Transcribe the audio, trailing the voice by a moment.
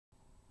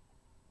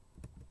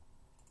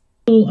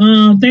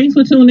Thanks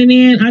for tuning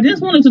in. I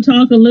just wanted to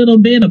talk a little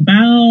bit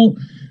about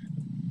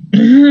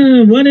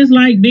what it's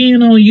like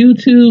being on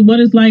YouTube, what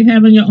it's like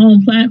having your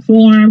own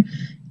platform,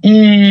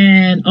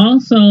 and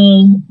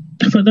also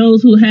for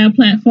those who have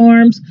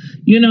platforms,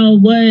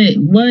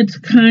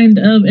 what kind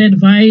of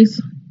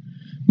advice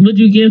would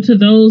you give to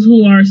those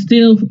who are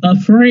still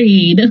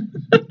afraid?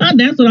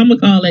 That's what I'm gonna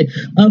call it,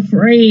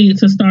 afraid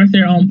to start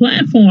their own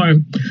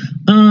platform.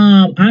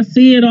 I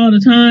see it all the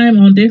time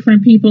on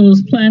different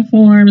people's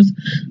platforms.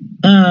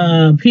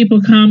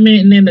 People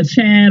commenting in the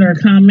chat or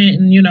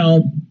commenting,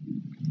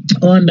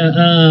 on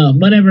the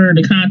whatever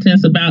the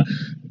content's about,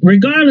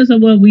 regardless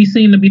of what we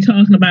seem to be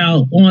talking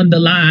about on the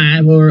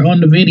live or on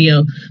the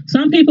video.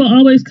 Some people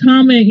always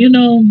comment,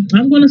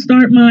 I'm going to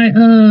start my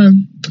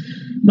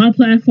my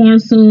platform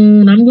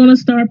soon. I'm going to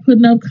start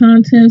putting up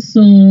content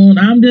soon.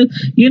 I'm just,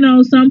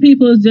 some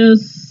people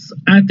just,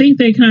 I think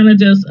they kind of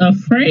just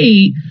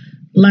afraid,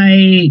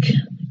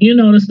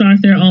 to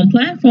start their own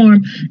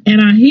platform.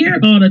 And I hear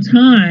all the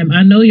time,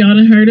 I know y'all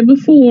done heard it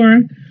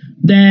before,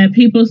 that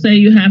people say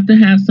you have to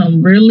have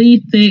some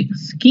really thick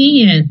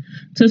skin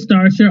to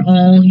start your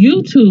own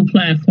YouTube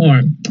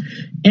platform.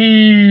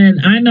 And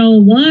I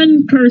know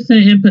one person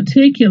in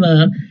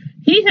particular,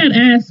 he had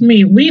asked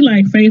me, we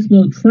like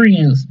Facebook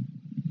friends.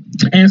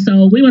 And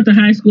so we went to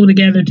high school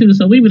together too.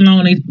 So we've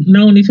known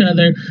each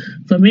other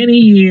for many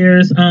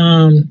years.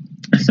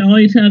 Saw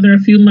each other a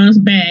few months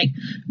back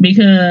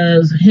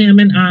because him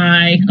and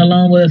I,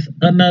 along with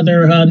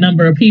another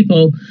number of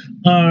people,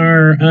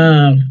 are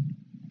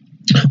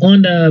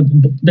on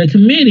the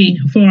committee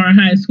for our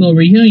high school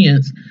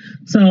reunions.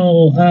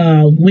 So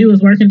we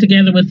was working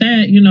together with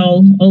that,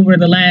 over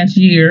the last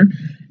year.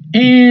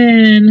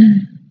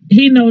 And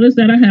he noticed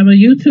that I have a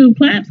YouTube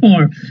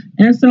platform.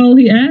 And so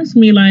he asked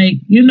me,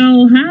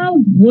 how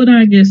would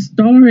I get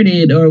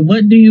started? Or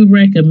what do you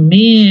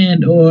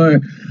recommend?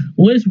 Or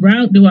which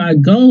route do I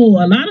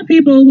go? A lot of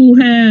people who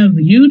have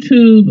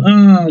YouTube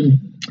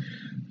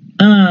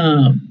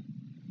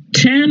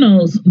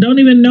channels don't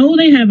even know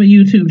they have a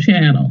YouTube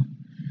channel.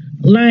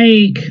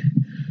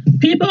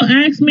 People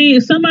ask me,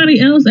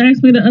 somebody else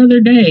asked me the other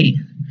day,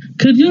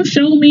 could you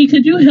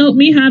help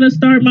me how to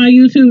start my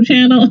YouTube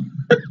channel?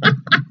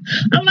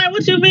 I'm like,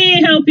 what you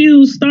mean help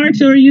you start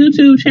your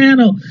YouTube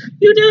channel?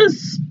 You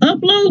just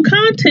upload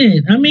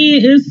content. I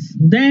mean, it's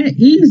that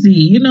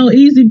easy,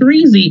 easy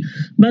breezy.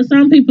 But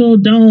some people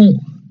don't,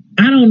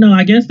 I don't know.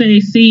 I guess they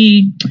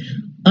see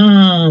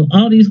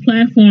all these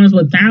platforms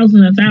with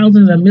thousands and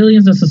thousands and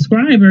millions of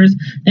subscribers,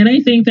 and they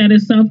think that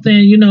it's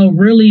something,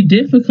 really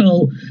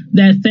difficult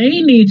that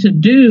they need to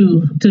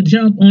do to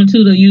jump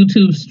onto the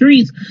YouTube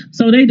streets.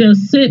 So they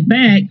just sit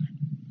back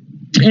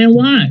and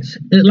watch,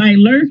 like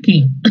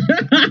lurking.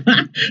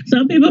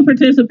 Some people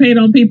participate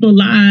on people's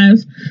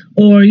lives,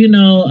 or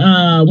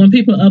when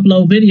people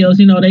upload videos,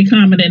 they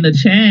comment in the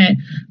chat,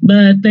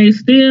 but they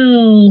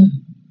still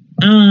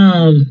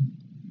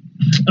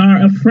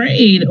are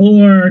afraid,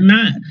 or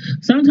not,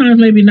 sometimes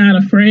maybe not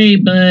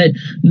afraid, but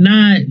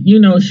not,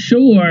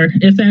 sure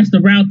if that's the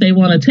route they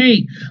want to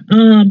take.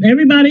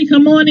 Everybody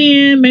come on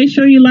in, make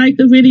sure you like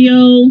the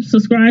video,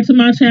 subscribe to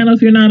my channel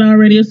if you're not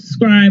already a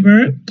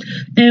subscriber,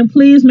 and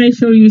please make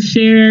sure you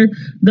share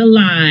the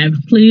live.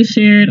 Please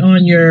share it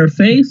on your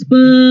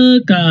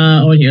Facebook,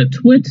 on your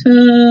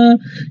Twitter,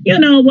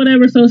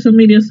 whatever social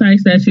media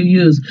sites that you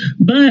use.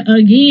 But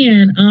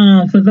again,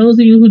 for those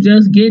of you who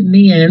just getting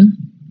in,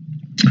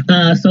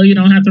 so you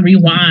don't have to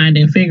rewind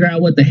and figure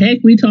out what the heck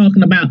we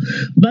talking about.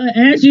 But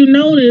as you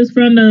notice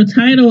from the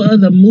title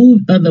of the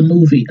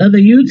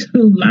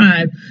YouTube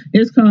live,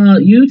 it's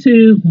called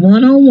YouTube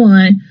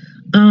 101.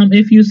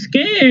 If you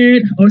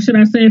scared, or should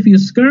I say if you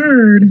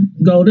scared,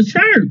 go to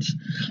church.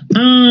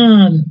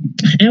 And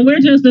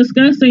we're just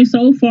discussing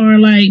so far,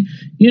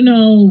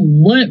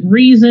 what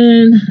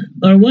reason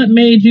or what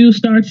made you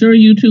start your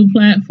YouTube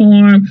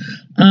platform?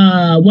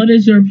 What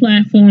is your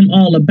platform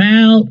all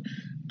about?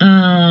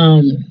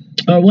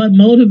 Or what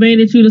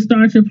motivated you to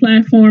start your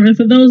platform? And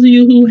for those of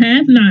you who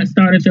have not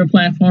started your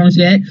platforms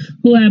yet,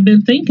 who have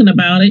been thinking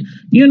about it,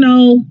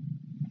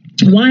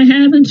 why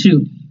haven't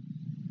you?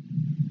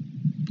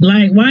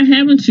 Why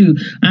haven't you?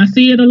 I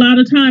see it a lot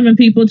of time in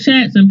people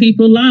chats and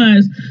people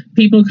lives,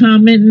 people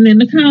commenting in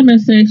the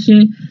comment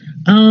section.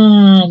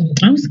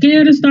 I'm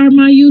scared to start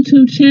my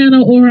YouTube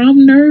channel, or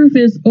I'm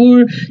nervous,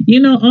 or,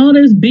 all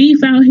this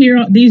beef out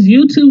here, these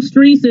YouTube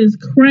streets is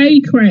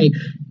cray.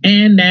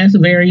 And that's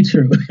very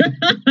true.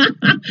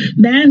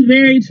 That's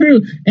very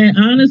true. And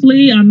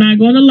honestly, I'm not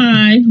going to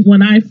lie.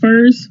 When I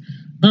first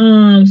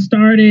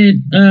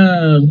started,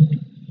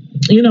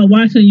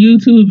 watching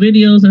YouTube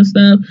videos and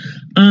stuff,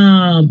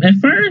 at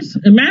first,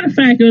 as a matter of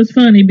fact, it was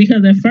funny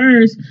because at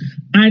first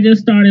I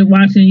just started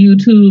watching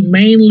YouTube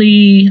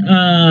mainly,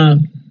 I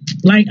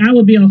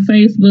would be on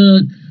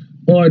Facebook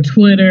or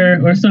Twitter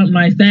or something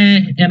like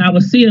that, and I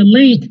would see a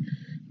link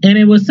and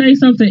it would say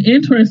something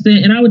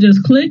interesting, and I would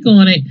just click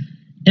on it.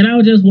 and I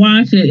would just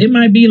watch it. It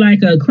might be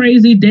like a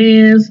crazy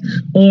dance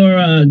or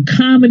a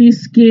comedy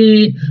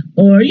skit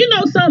or,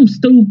 something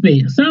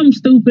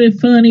stupid,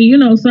 funny,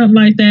 something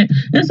like that.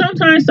 And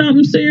sometimes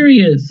something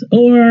serious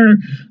or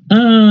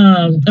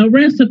a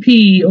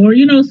recipe or,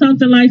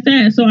 something like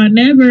that. So I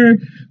never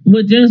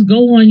would just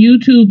go on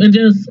YouTube and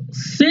just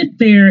sit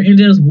there and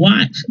just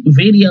watch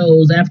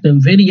videos after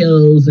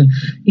videos and,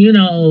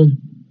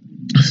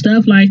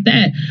 stuff like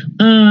that.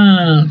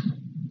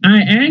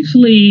 I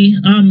actually,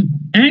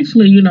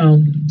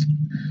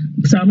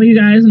 some of you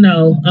guys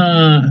know,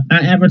 I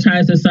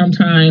advertise it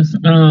sometimes,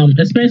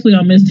 especially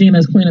on Miss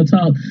Gina's Queen of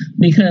Talk,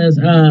 because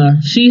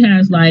she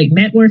has like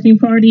networking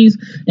parties,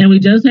 and we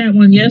just had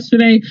one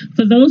yesterday.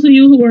 For those of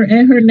you who were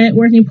at her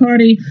networking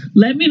party,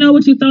 let me know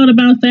what you thought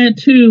about that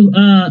too.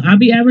 I'll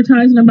be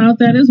advertising about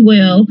that as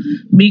well,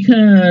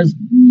 because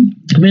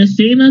Miss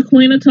Gina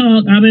Queen of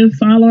Talk, I've been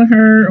following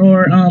her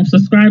or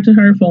subscribed to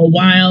her for a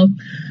while.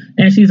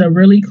 And she's a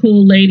really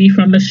cool lady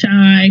from the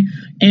Shy,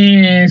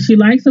 and she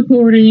likes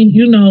supporting,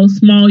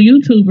 small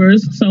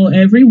YouTubers. So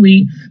every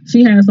week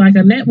she has like a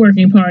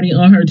networking party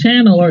on her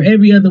channel, or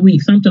every other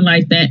week, something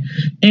like that.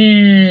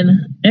 And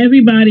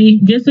everybody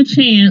gets a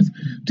chance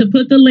to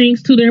put the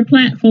links to their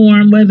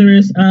platform, whether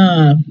it's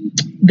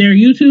their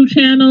YouTube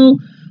channel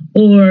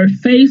or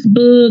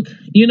Facebook,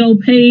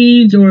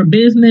 page or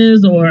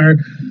business or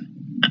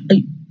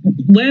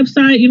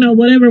website,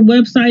 whatever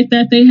website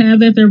that they have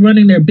that they're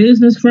running their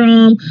business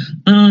from,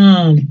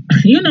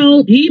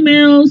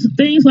 emails,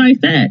 things like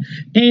that.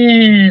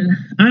 And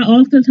I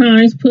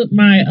oftentimes put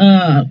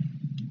my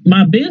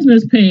my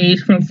business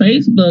page from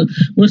Facebook,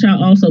 which I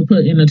also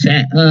put in the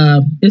chat.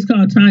 It's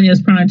called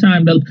Tanya's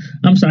Primetime.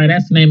 I'm sorry,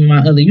 that's the name of my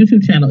other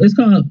YouTube channel. It's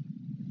called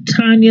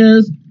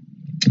Tanya's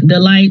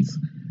Delights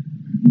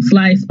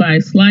Slice by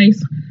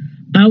Slice.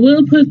 I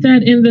will put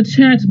that in the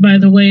chat, by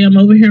the way. I'm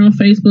over here on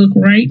Facebook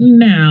right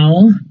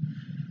now.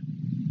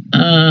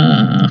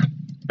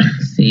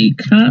 Let's see,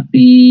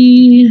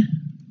 copy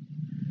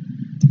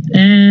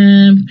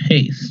and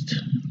paste.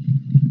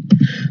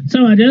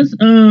 So I just,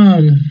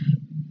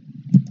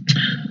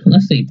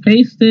 let's see,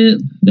 paste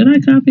it. Did I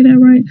copy that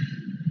right?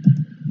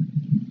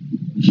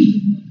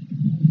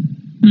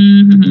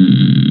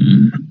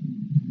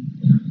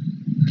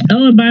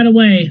 Oh, and by the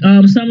way,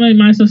 some of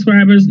my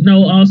subscribers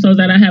know also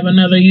that I have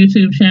another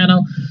YouTube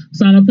channel.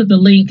 So I'm going to put the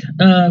link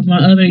of my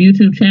other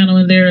YouTube channel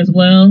in there as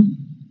well.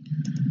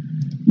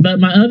 But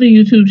my other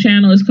YouTube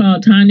channel is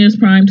called Tanya's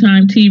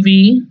Primetime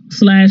TV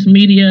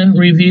 /media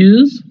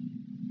reviews.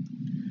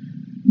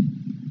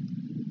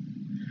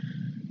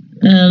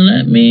 And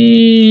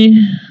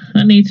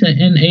I need to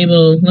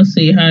enable, let's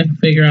see how I can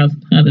figure out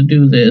how to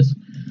do this.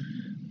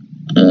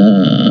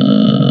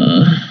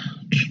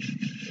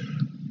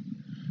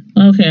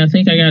 Okay, I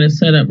think I got it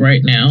set up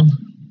right now.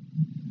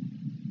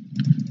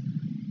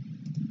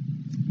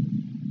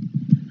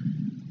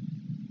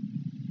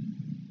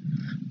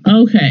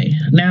 Okay,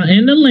 now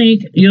in the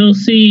link, you'll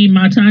see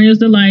my Tanya's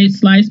Delights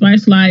Slice by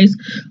Slice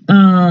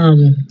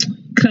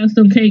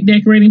custom cake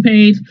decorating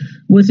page,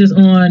 which is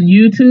on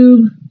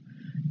YouTube.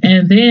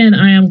 And then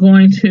I am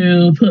going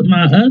to put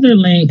my other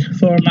link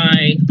for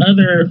my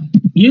other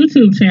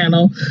YouTube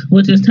channel,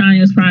 which is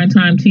Tanya's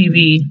Primetime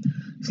TV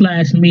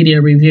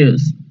 /media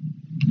reviews.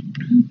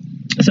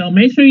 So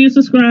make sure you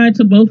subscribe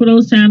to both of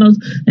those channels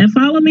and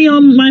follow me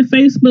on my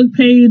Facebook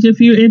page if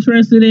you're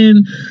interested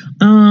in,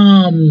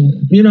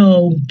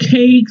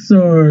 cakes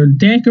or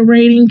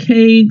decorating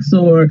cakes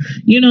or,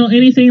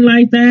 anything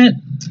like that.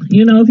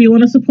 If you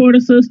want to support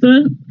a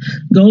sister,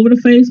 go over to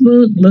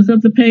Facebook, look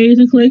up the page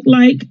and click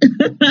like.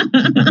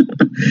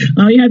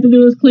 All you have to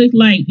do is click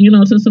like,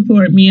 to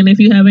support me. And if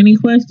you have any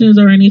questions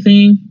or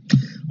anything,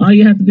 all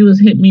you have to do is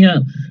hit me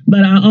up.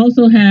 But I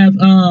also have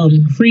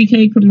free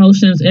cake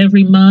promotions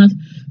every month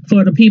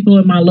for the people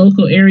in my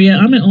local area.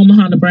 I'm in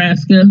Omaha,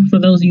 Nebraska, for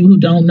those of you who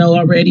don't know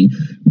already.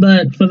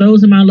 But for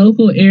those in my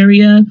local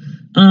area,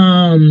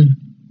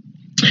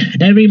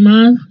 every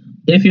month,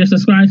 if you're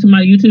subscribed to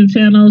my YouTube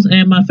channels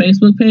and my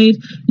Facebook page,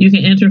 you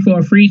can enter for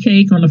a free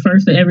cake on the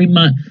first of every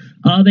month.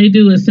 All they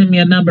do is send me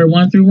a number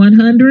 1 through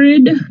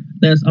 100.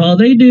 That's all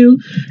they do.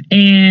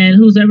 And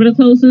who's ever the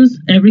closest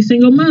every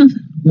single month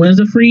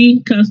wins a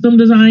free custom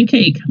design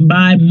cake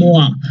by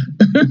moi.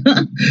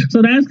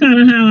 So that's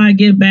kind of how I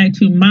give back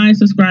to my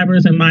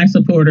subscribers and my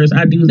supporters.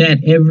 I do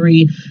that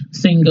every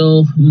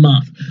single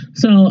month.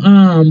 So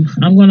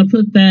I'm going to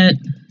put that.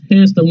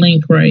 Here's the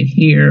link right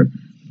here.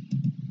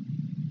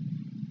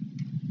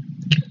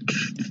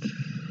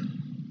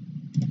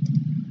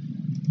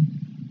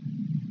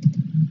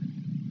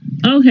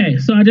 Okay,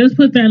 so I just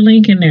put that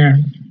link in there.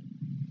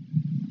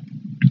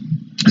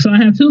 So I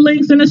have two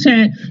links in the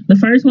chat. The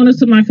first one is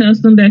to my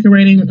custom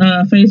decorating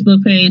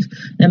Facebook page,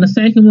 and the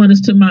second one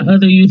is to my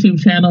other YouTube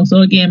channel.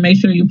 So again, make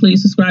sure you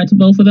please subscribe to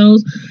both of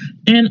those.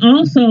 And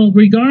also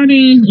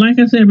regarding, like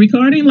I said,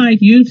 regarding like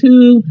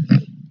YouTube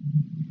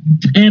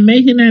and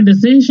making that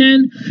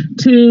decision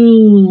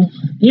to,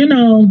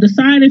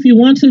 decide if you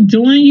want to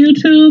join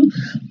YouTube,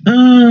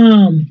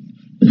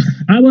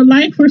 I would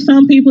like for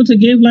some people to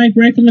give like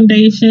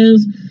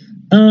recommendations.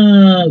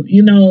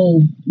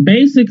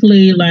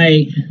 Basically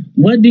like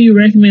what do you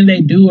recommend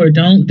they do or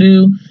don't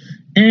do?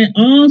 And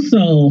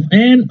also,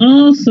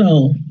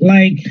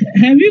 like,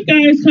 have you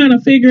guys kind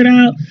of figured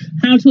out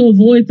how to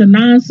avoid the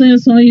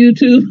nonsense on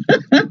YouTube?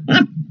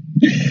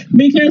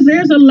 Because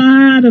there's a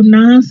lot of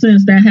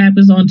nonsense that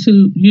happens on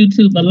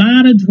YouTube, a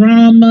lot of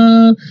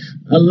drama,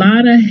 a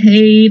lot of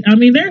hate. I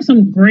mean, there's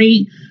some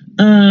great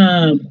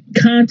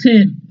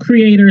content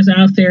creators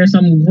out there,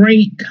 some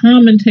great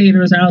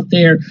commentators out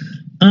there,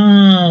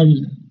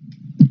 some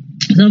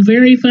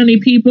very funny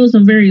people,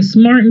 some very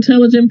smart,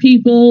 intelligent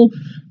people,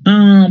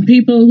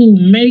 people who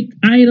make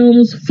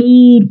items,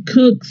 food,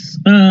 cooks,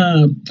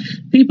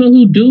 people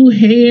who do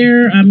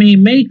hair, I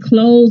mean, make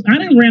clothes. I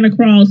done ran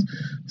across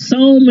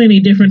so many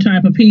different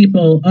type of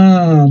people.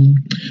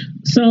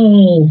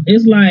 So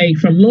it's like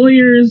from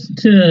lawyers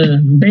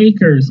to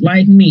bakers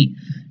like me.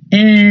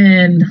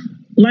 And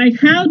like,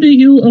 how do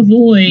you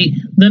avoid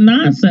the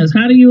nonsense?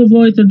 How do you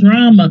avoid the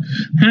drama?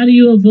 How do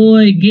you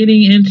avoid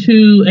getting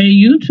into a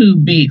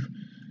YouTube beef?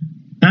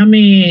 I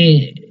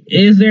mean,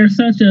 is there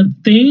such a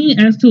thing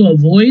as to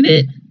avoid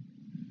it?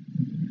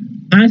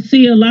 I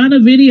see a lot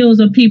of videos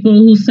of people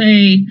who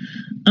say,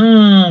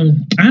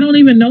 I don't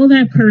even know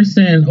that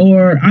person,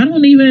 or I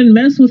don't even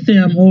mess with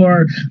them,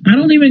 or I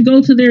don't even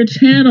go to their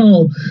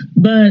channel,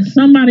 but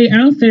somebody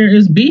out there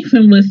is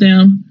beefing with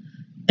them.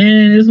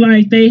 And it's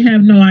like they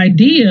have no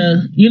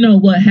idea,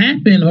 what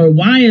happened or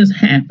why it's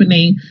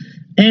happening.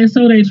 And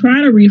so they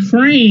try to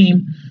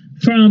refrain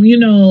from,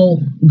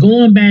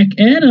 going back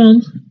at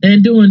them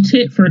and doing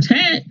tit for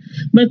tat.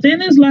 But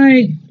then it's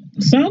like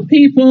some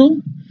people,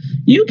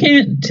 you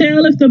can't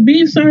tell if the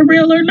beefs are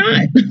real or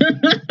not.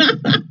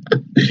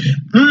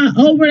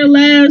 Over the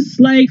last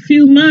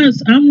few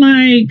months, I'm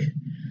like,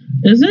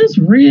 is this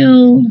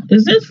real?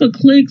 Is this for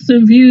clicks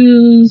and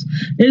views?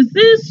 Is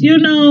this,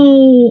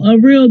 a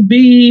real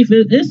beef?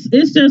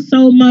 It's just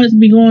so much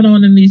be going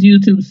on in these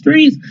YouTube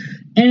streets.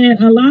 And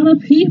a lot of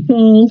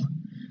people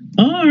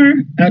are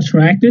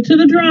attracted to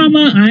the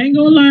drama. I ain't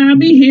gonna lie, I'll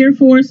be here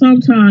for it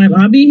sometime.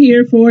 I'll be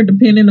here for it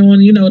depending on,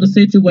 the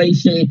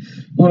situation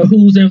or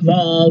who's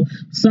involved.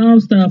 Some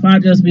stuff I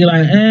just be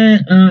like,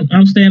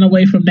 I'm staying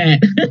away from that.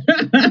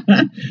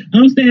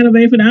 I'm staying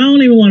away from that. I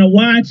don't even want to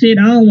watch it.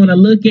 I don't want to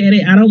look at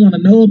it. I don't want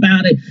to know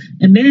about it.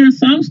 And then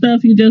some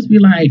stuff you just be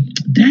like,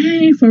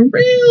 dang, for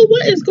real?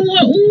 What is going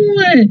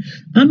on?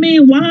 I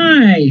mean,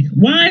 why?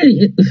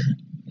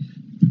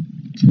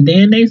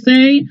 Then they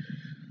say,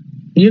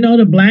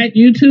 the black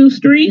YouTube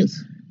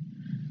streets,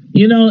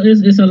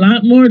 it's a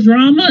lot more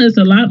drama. It's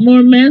a lot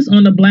more mess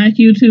on the black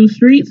YouTube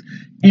streets.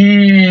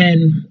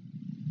 And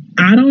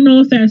I don't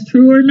know if that's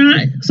true or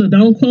not. So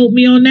don't quote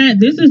me on that.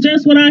 This is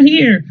just what I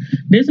hear.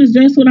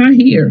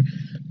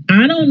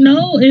 I don't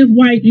know if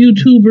white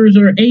YouTubers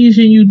or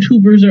Asian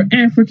YouTubers or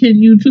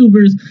African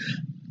YouTubers,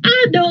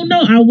 I don't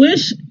know. I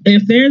wish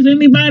if there's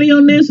anybody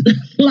on this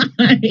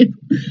live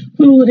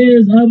who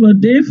is of a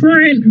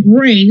different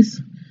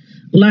race,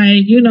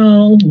 like,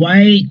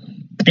 white,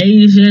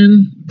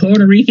 Asian,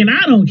 Puerto Rican,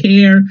 I don't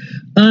care.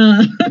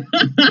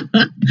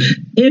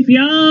 If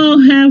y'all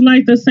have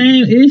the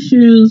same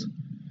issues,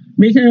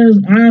 because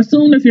I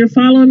assume if you're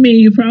following me,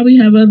 you probably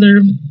have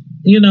other,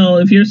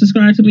 if you're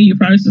subscribed to me, you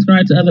probably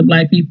subscribe to other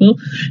black people,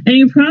 and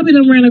you probably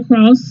done ran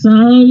across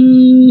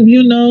some,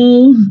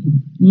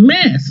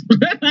 mess,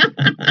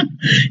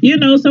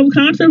 some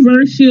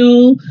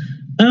controversial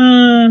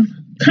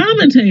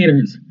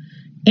commentators.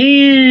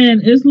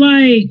 And it's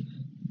like,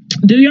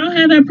 do y'all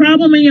have that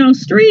problem in y'all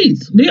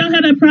streets? Do y'all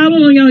have that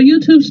problem on y'all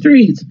YouTube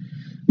streets?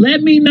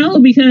 Let me know,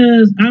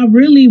 because I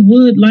really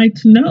would like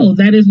to know.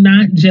 That is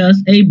not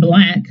just a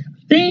black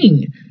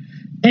thing.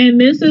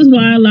 And this is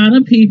why a lot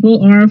of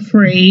people are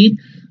afraid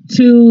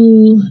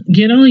to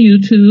get on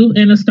YouTube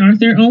and to start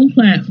their own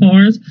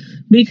platforms,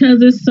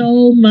 because there's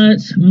so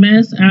much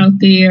mess out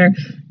there.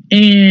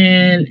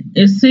 And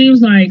it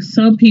seems like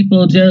some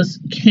people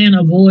just can't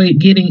avoid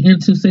getting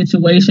into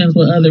situations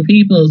with other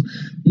people's.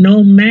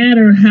 No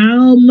matter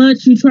how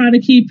much you try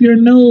to keep your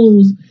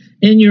nose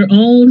in your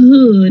own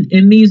hood,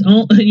 in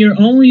your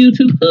own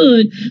YouTube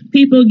hood,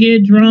 people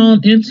get drawn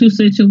into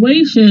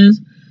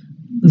situations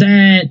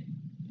that,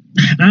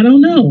 I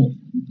don't know,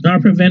 are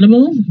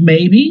preventable.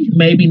 Maybe,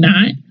 maybe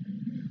not.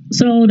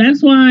 So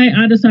that's why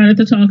I decided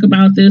to talk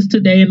about this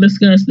today and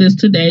discuss this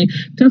today,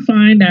 to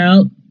find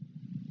out,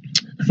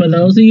 for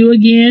those of you,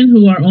 again,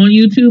 who are on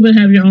YouTube and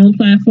have your own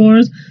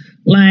platforms,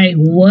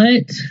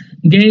 what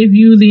gave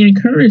you the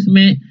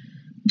encouragement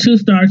to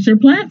start your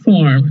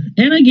platform?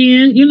 And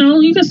again, you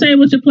can say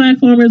what your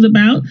platform is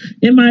about.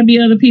 It might be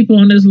other people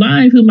on this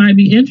live who might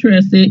be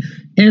interested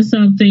in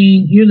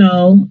something,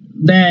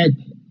 that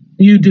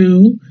you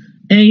do.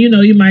 And,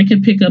 you might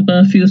can pick up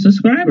a few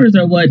subscribers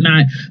or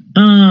whatnot.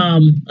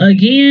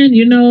 Again,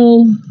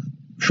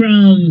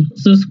 from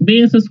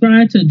being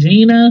subscribed to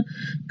Gina,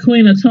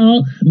 Queen of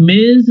Talk,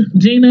 Ms.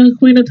 Gina,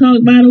 Queen of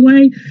Talk, by the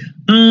way.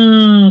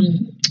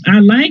 I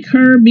like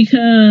her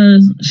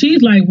because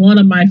she's one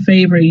of my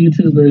favorite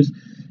YouTubers.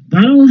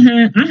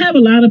 I have a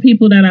lot of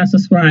people that I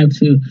subscribe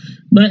to,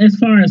 but as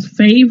far as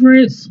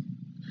favorites,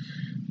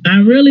 I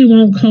really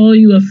won't call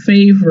you a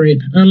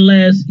favorite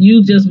unless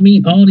you just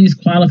meet all these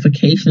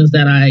qualifications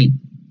that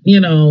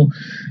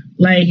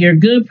like you're a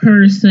good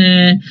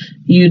person,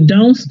 you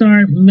don't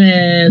start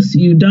mess,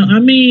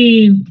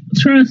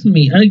 trust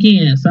me,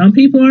 again, some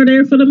people are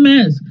there for the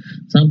mess.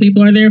 Some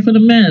people are there for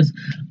the mess.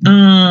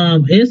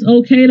 It's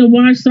okay to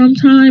watch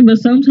sometime, but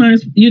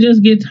sometimes you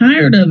just get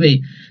tired of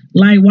it.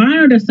 Like, why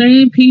are the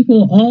same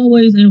people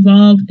always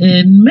involved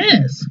in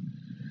mess?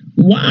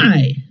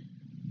 Why?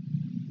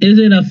 Is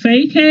it a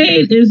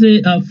facade? Is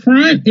it a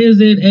front?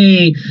 Is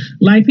it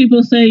like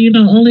people say,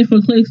 only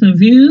for clicks and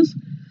views?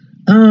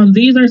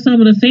 These are some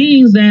of the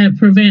things that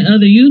prevent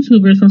other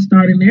YouTubers from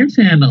starting their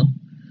channel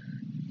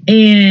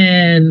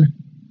and,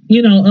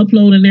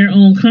 uploading their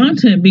own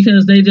content,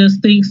 because they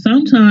just think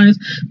sometimes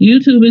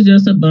YouTube is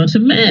just a bunch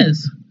of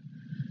mess.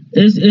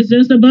 It's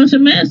just a bunch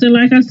of mess. And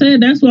like I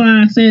said, that's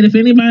why I said, if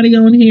anybody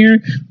on here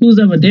who's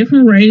of a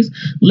different race,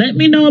 let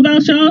me know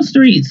about y'all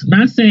streets.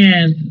 Not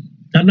saying,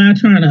 I'm not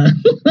trying to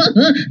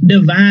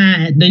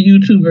divide the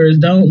YouTubers.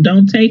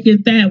 Don't take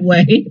it that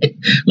way.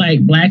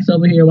 Like blacks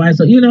over here, whites.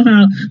 So you know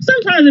how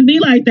sometimes it be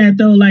like that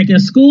though. Like in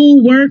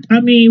school, work.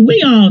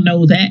 We all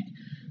know that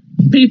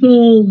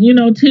people,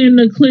 tend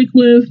to click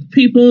with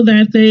people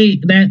that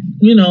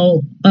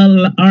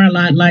are a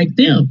lot like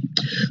them.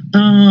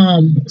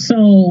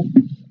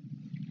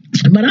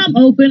 But I'm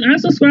open. I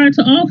subscribe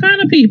to all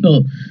kind of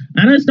people.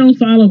 I just don't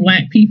follow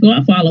black people.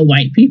 I follow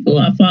white people.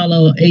 I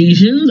follow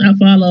Asians. I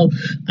follow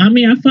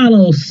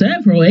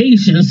several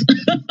Asians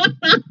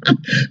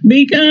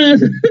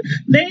because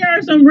they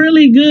are some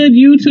really good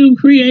YouTube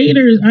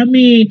creators. I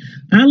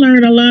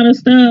learned a lot of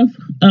stuff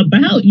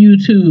about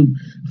YouTube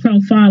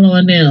from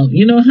following them.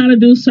 How to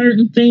do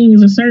certain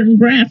things and certain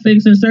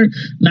graphics and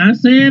not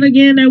saying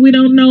again that we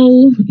don't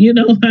know,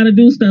 how to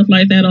do stuff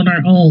like that on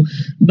our own.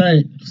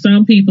 But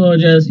some people are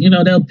just,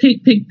 they'll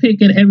pick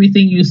at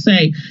everything you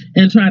say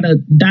and try to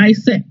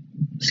dissect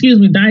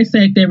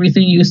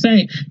everything you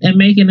say and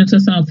make it into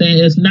something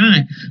it's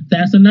not.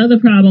 That's another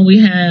problem we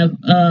have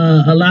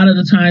a lot of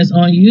the times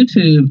on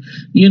YouTube.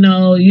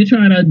 You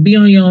try to be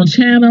on your own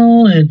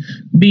channel and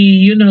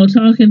be,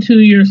 talking to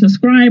your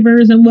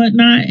subscribers and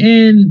whatnot,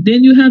 and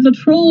then you have the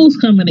trolls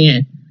coming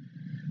in.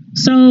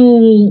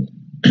 So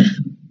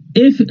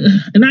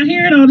and I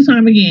hear it all the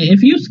time again,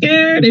 if you're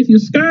scared,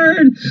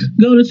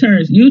 go to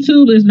church.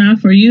 YouTube is not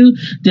for you.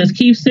 Just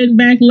keep sitting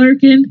back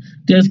lurking.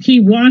 Just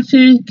keep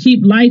watching,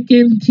 keep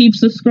liking, keep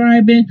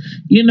subscribing.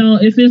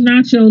 If it's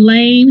not your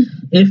lane,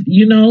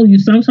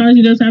 sometimes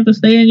you just have to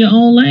stay in your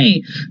own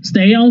lane.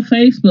 Stay on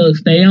Facebook,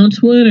 stay on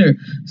Twitter,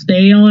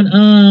 stay on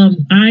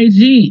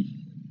IG.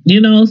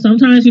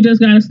 Sometimes you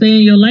just got to stay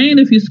in your lane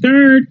if you're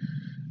scared.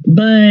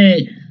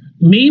 But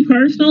me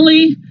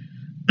personally,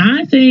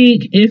 I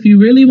think if you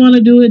really want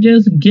to do it,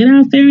 just get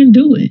out there and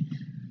do it.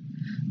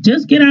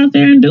 Just get out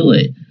there and do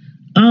it.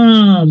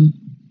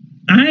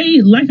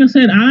 Like I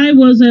said, I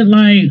wasn't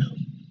like,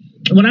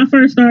 when I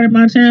first started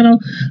my channel,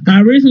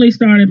 I originally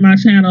started my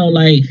channel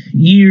like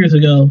years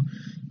ago.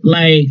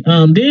 Like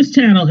this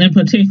channel in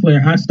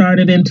particular, I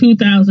started in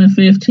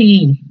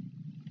 2015.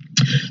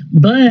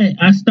 But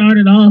I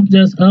started off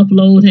just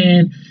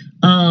uploading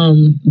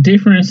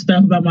different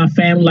stuff about my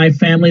family, like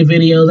family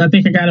videos. I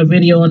think I got a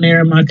video on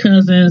there of my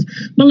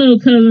little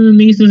cousins and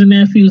nieces and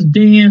nephews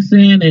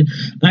dancing, and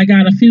I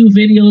got a few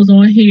videos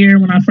on here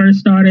when I first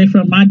started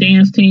from my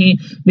dance team,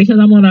 because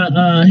I'm on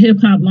a hip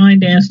hop line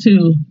dance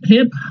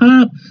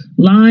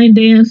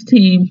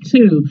team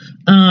too,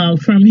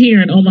 from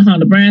here in Omaha,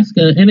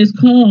 Nebraska, and it's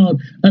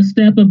called A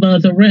Step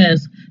Above the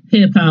Rest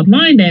Hip Hop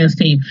Line Dance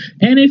Team.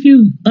 And if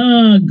you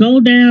go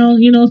down,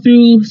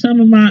 through some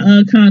of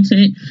my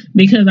content,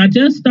 because I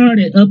just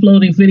started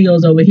uploading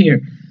videos over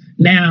here.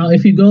 Now,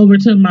 if you go over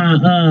to my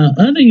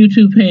other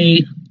YouTube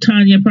page,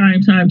 Tanya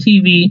Primetime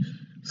TV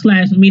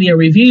 /media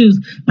reviews,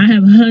 I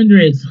have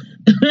hundreds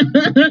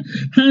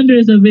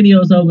of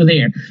videos over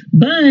there.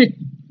 But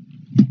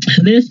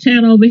this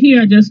channel over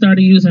here, I just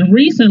started using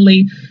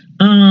recently.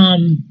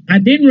 I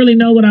didn't really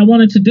know what I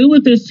wanted to do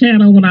with this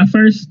channel when I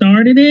first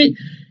started it.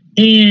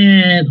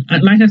 And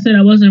like I said,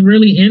 I wasn't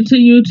really into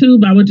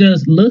YouTube. I would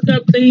just look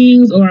up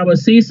things, or I would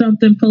see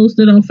something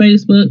posted on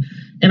Facebook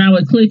and I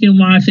would click and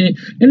watch it,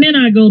 and then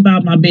I go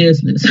about my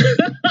business.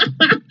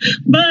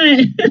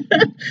 But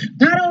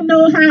I don't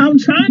know how. I'm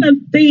trying to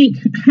think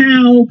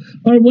how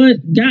or what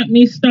got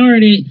me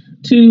started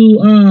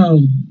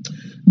to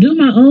do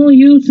my own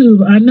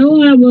YouTube. I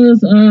know I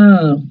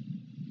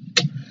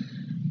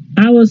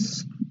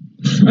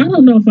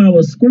don't know if I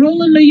was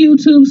scrolling the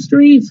YouTube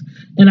streets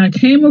and I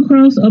came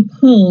across a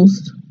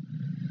post.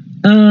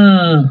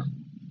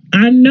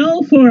 I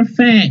know for a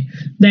fact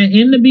that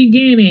in the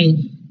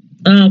beginning,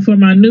 for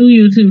my new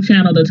YouTube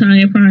channel, the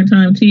Tanya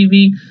Primetime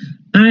TV,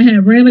 I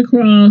had ran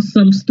across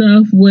some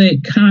stuff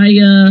with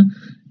Kaya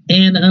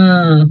and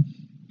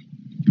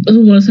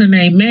who was her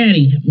name?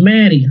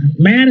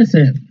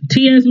 Madison,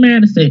 T.S.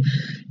 Madison.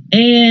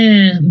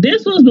 And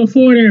this was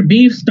before their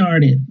beef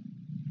started.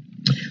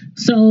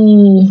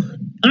 So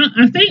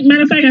I think,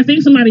 matter of fact, I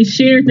think somebody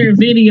shared their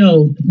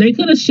video. They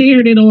could have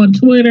shared it on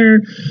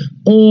Twitter,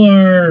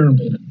 or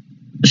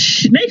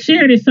they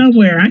shared it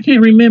somewhere. I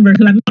can't remember,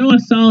 because I know I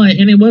saw it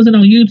and it wasn't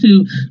on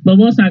YouTube. But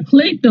once I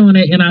clicked on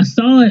it and I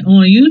saw it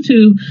on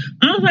YouTube,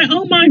 I was like,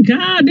 oh my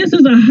God, this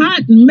is a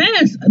hot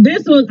mess.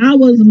 I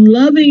was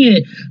loving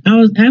it. I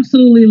was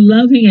absolutely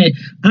loving it.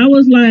 I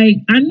was like,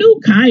 I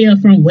knew Kaya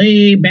from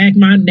way back,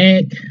 my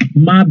neck,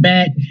 my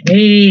back.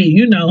 Hey,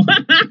 you know.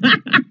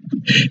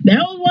 That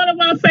was one of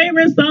my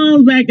favorite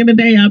songs back in the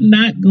day. I'm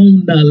not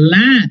gonna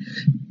lie.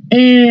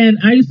 And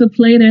I used to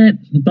play that,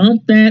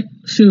 bump that,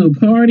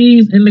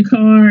 parties in the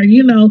car,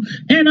 you know,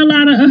 and a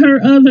lot of her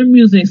other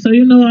music. So,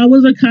 you know, I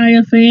was a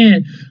Kaya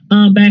fan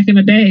back in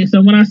the day.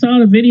 So when I saw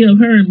the video of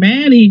her and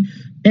Maddie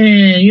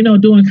and, you know,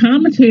 doing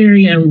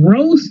commentary and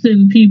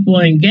roasting people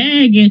and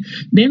gagging,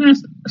 then I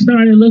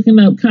started looking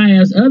up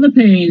Kaya's other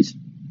page,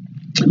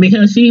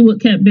 because she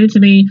kept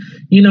mentioning,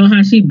 you know,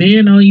 how she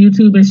been on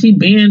YouTube and she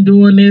been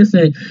doing this,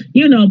 and,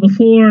 you know,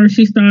 before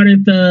she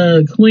started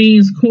the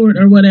Queen's Court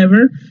or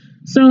whatever.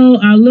 So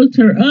I looked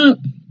her up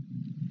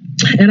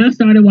and I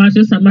started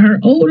watching some of her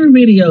older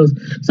videos.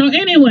 So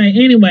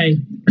anyway,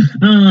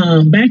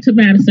 back to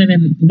Madison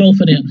and both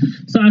of them.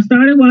 So I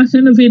started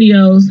watching the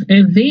videos,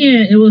 and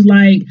then it was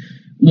like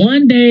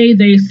one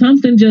day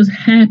something just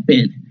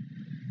happened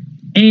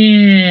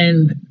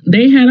and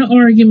they had an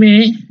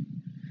argument.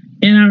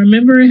 And I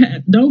remember,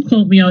 don't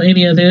quote me on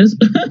any of this,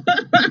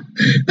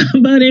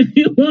 but if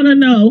you want to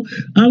know,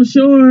 I'm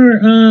sure,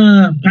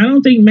 I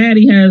don't think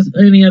Maddie has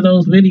any of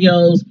those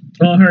videos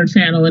on her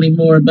channel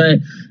anymore, but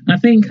I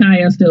think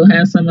Kaya still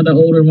has some of the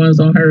older ones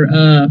on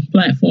her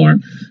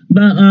platform.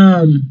 But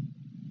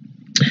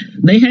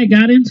they had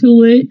got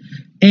into it,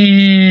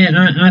 and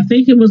I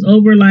think it was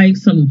over like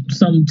some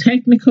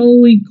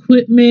technical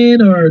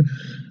equipment, or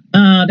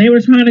they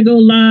were trying to go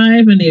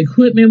live and the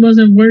equipment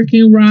wasn't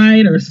working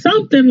right, or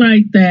something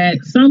like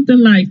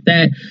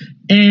that.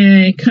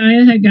 And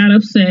Kaya had got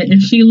upset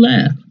and she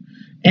left.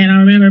 And I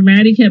remember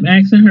Maddie kept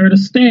asking her to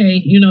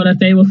stay, you know, that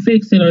they would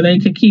fix it or they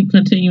could keep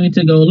continuing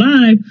to go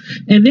live.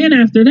 And then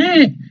after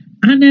that,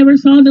 I never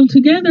saw them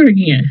together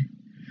again.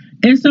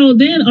 And so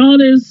then all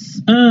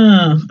this,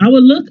 I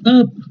would look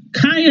up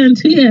Kaya and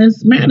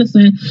T.S.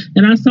 Madison,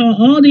 and I saw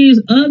all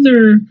these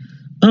other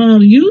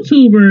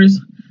YouTubers,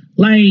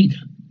 like,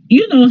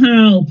 you know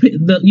how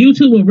the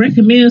YouTube will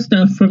recommend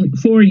stuff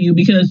for you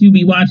because you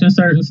be watching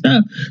certain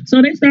stuff.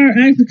 So they start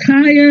asking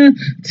Kaya,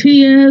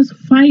 TS,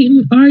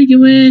 fighting,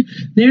 arguing.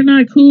 They're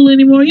not cool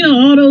anymore. You know,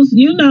 all those,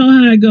 you know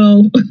how I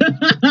go.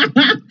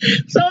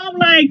 So I'm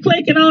like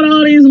clicking on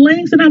all these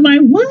links and I'm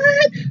like,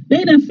 what?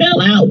 They done fell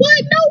out?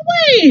 What? No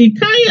way.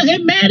 Kaya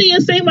and Maddie,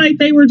 it seemed like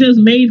they were just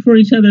made for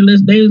each other.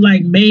 They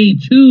like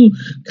made to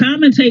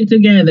commentate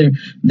together.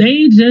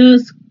 They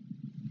just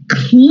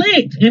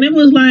clicked, and it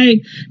was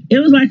like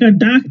a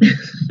doctor.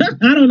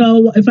 I don't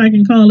know if I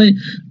can call it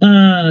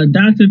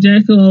Dr.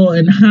 Jekyll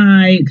and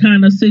Hyde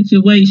kind of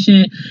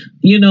situation.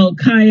 You know,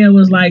 Kaya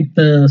was like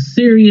the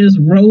serious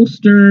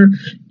roaster,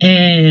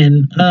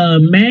 and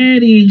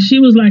Maddie, she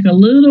was like a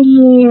little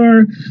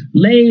more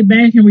laid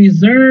back and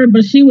reserved,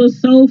 but she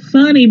was so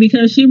funny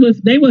because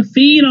they would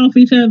feed off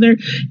each other.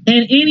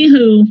 And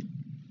anywho,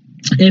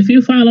 if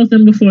you followed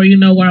them before, you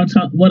know what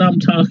I'm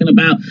talking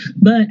about.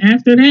 But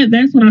after that,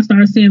 that's when I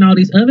started seeing all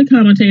these other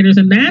commentators,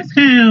 and that's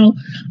how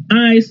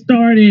I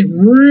started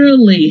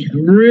really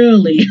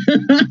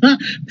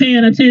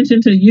paying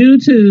attention to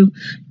YouTube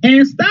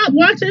and stopped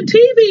watching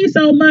TV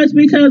so much,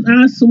 because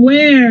I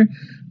swear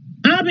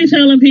I'll be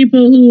telling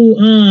people who,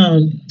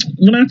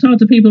 when I talk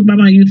to people about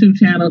my YouTube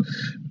channel,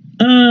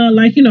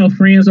 like, you know,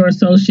 friends or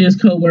associates,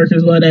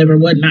 co-workers,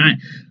 whatnot,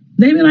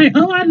 they be like,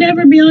 oh, I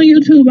never be on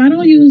YouTube. I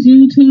don't use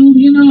YouTube.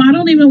 You know, I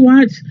don't even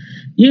watch,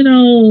 you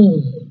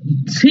know,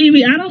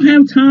 TV. I don't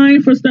have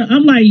time for stuff.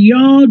 I'm like,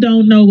 y'all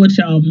don't know what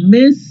y'all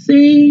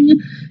missing.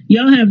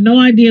 Y'all have no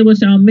idea what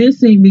y'all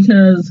missing,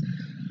 because,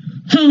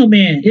 oh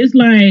man, it's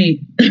like,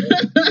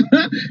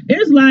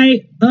 it's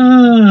like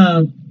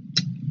a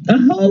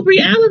whole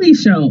reality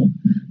show.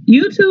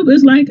 YouTube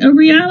is like a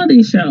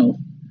reality show,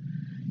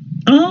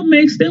 all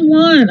mixed in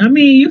one. I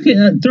mean, you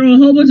can throw a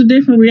whole bunch of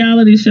different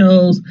reality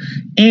shows.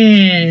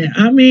 And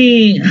I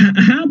mean,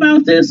 how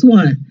about this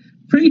one?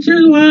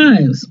 Preacher's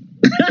Wives.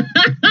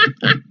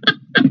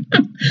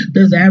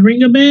 Does that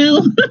ring a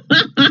bell?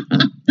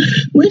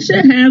 We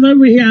should have a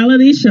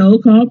reality show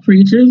called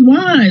Preacher's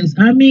Wives.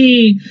 I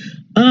mean,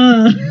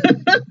 I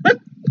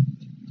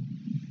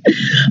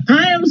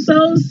am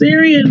so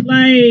serious.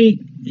 Like,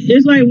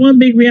 it's like one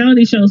big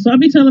reality show. So I'll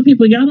be telling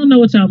people, y'all don't know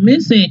what y'all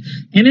missing.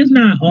 And it's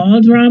not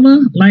all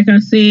drama. Like I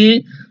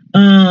said,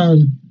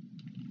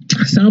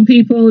 some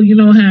people, you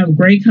know, have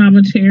great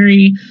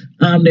commentary.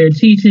 They're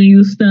teaching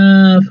you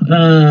stuff.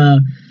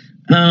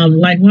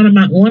 Like one of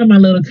my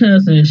little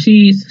cousins,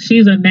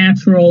 she's a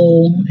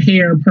natural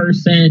hair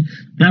person.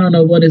 I don't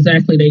know what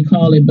exactly they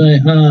call it,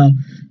 but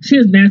She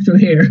has natural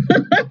hair.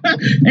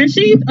 And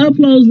she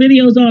uploads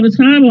videos all the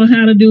time on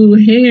how to do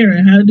hair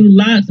and how to do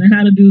locks and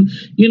how to do,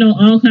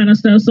 all kind of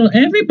stuff. So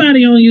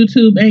everybody on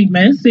YouTube ain't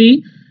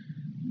messy.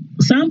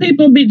 Some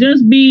people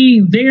just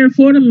be there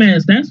for the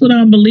mess. That's what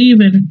I'm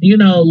believing,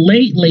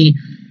 lately.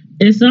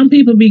 Is some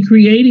people be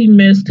creating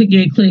mess to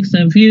get clicks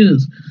and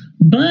views.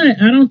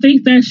 But I don't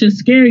think that should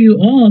scare you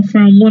off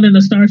from wanting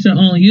to start your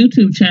own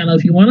YouTube channel.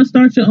 If you want to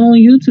start your own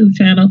YouTube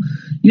channel,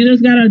 you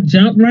just got to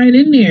jump right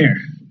in there.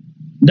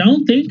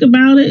 Don't think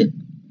about it.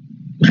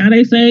 How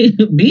they say,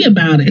 be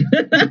about it.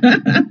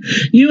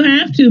 You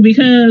have to,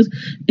 because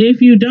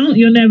if you don't,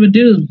 you'll never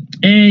do.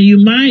 And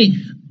you might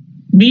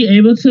be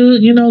able to,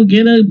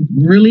 get a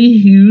really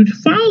huge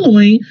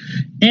following,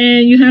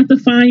 and you have to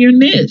find your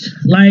niche.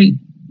 Like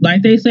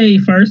they say,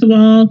 first of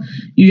all,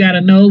 you got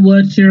to know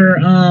what you're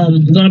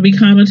going to be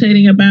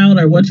commentating about,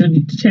 or what your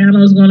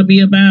channel is going to be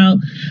about.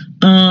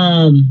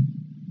 And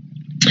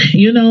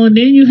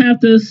then you have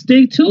to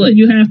stick to it.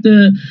 You have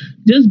to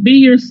just be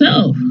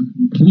yourself.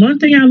 One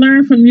thing I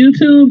learned from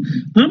YouTube,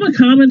 I'm a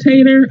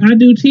commentator. I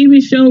do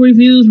TV show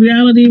reviews,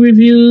 reality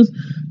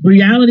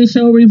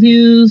show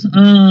reviews.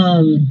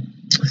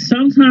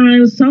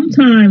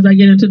 Sometimes I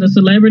get into the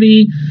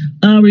celebrity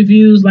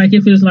reviews, like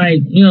if it's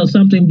like,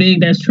 something big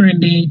that's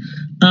trending.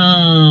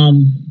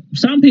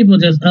 Some people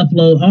just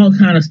upload all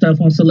kind of stuff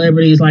on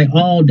celebrities like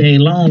all day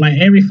long. Like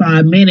every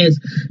 5 minutes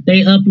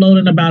they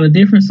uploading about a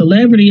different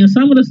celebrity, and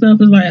some of the stuff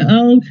is like,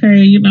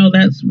 okay,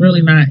 that's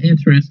really not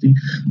interesting.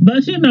 But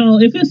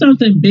if it's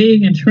something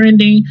big and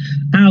trending,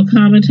 I'll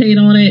commentate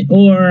on it.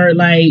 Or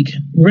like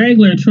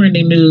regular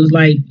trending news,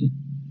 like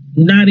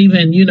not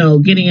even,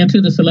 getting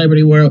into the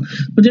celebrity world,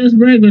 but just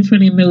regular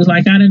trending news.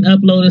 Like I done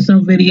uploaded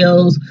some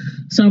videos,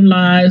 some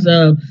lies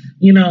of,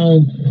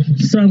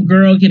 some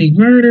girl getting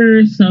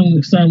murdered,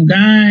 some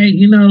guy,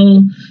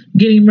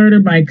 getting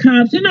murdered by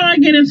cops. I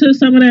get into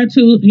some of that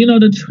too,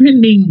 the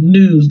trending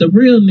news, the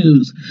real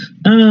news.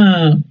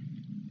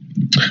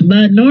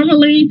 But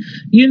normally,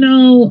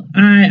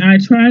 I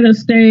try to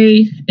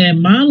stay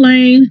in my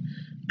lane.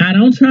 I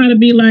don't try to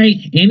be like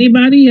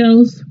anybody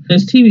else.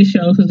 This TV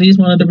show, because these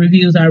one of the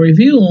reviews I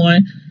review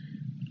on,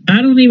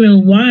 I don't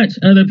even watch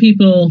other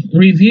people's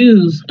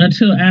reviews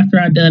until after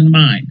I've done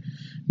mine,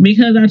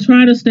 because I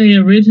try to stay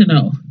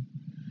original.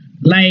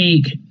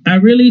 Like, I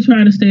really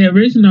try to stay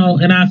original,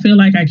 and I feel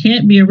like I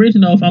can't be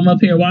original if I'm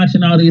up here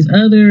watching all these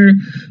other,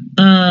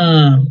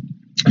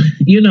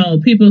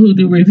 people who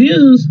do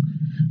reviews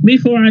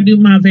before I do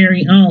my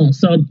very own.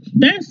 So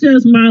that's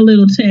just my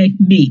little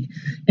technique.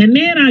 And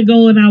then I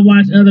go and I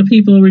watch other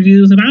people's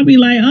reviews, and I'll be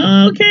like,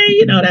 oh,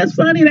 okay, that's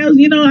funny. That was,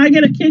 I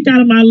get a kick out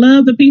of them. I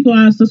love the people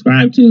I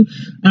subscribe to.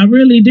 I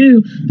really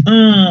do.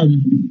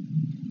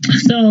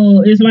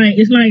 So it's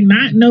like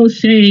not no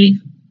shade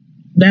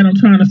that I'm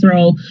trying to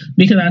throw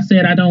because I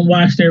said I don't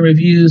watch their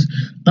reviews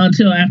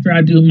until after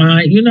I do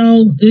mine.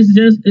 It's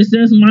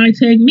just my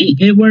technique.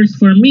 It works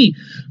for me.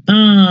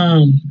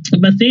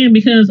 But then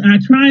because I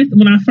tried,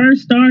 when I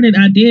first started,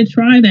 I did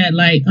try that.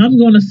 Like, I'm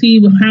going to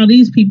see how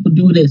these people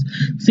do this,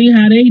 see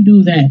how they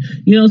do that,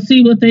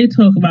 see what they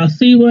talk about,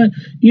 see what,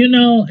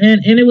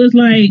 and it was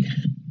like,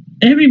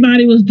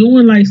 everybody was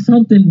doing like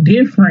something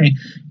different.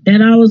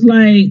 And I was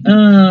like,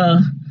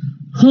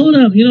 hold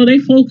up, they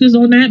focus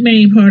on that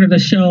main part of the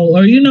show,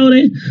 or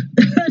they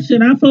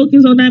should I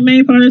focus on that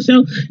main part of the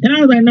show? And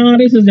I was like, no,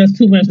 this is just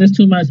too much. This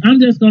too much. I'm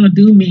just gonna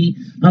do me.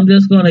 I'm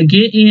just gonna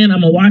get in. I'm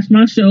gonna watch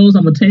my shows.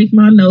 I'm gonna take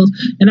my notes,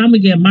 and I'm gonna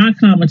give my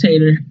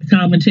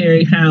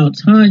commentary how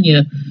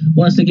Tanya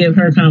wants to give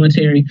her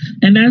commentary,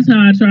 and that's how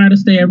I try to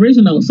stay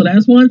original. So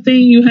that's one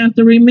thing you have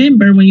to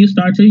remember when you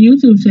start your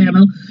YouTube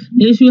channel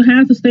is you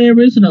have to stay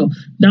original.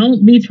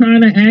 Don't be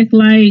trying to act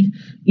like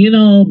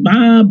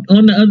Bob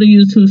on the other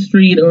YouTube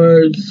street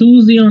or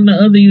Susie on the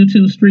other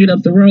YouTube street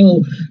up the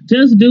road.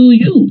 Just do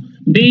you.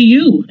 Be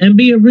you and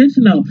be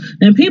original.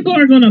 And people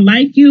are going to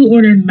like you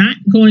or they're not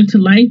going to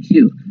like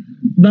you.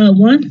 But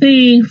one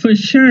thing for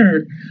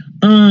sure,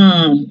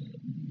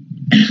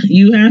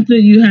 you have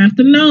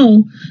to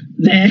know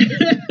that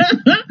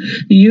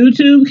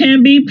YouTube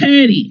can be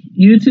petty.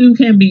 YouTube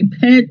can be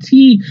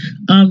petty.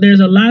 There's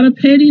a lot of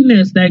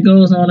pettiness that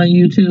goes on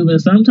YouTube,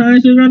 and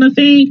sometimes you're going to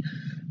think,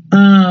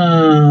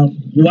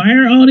 why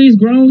are all these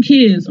grown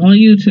kids on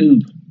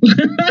YouTube?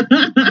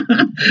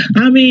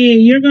 I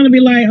mean, you're going to be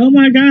like, oh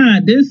my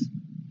God, this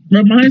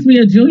reminds me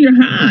of junior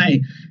high.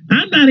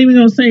 I'm not even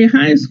going to say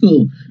high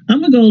school.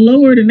 I'm going to go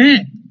lower than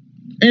that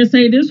and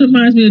say this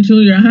reminds me of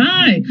junior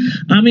high.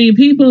 I mean,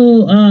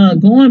 people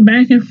going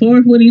back and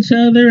forth with each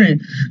other and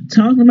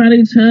talking about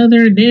each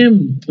other, and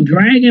then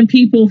dragging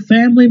people,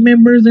 family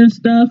members and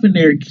stuff, and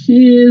their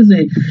kids,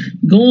 and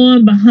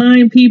going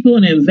behind people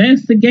and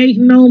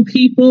investigating on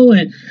people,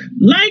 and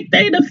like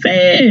they the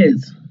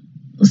feds.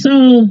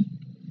 So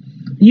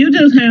you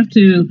just have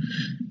to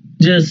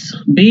just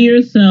be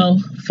yourself,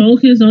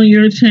 focus on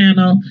your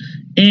channel,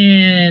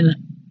 and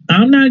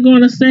I'm not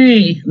going to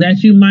say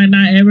that you might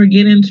not ever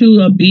get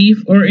into a beef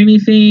or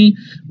anything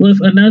with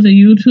another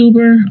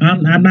YouTuber.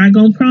 I'm not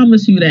going to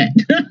promise you that.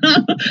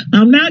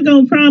 I'm not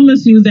going to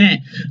promise you that.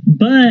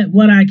 But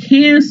what I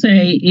can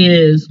say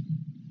is,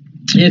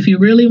 if you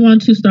really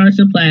want to start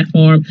your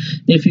platform,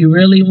 if you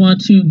really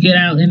want to get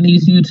out in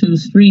these YouTube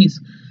streets,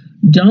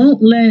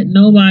 don't let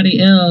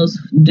nobody else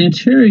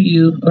deter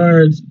you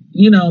or,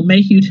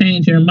 make you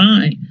change your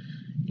mind.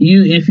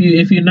 If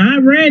you're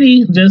not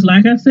ready, just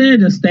like I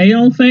said, just stay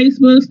on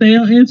Facebook, stay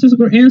on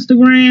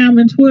Instagram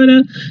and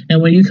Twitter,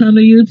 and when you come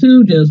to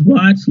YouTube, just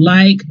watch,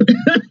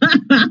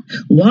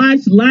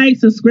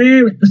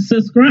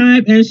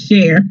 subscribe, and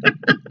share.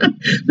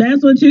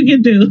 That's what you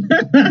can do.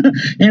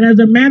 And as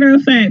a matter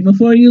of fact,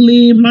 before you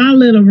leave my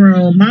little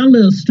room, my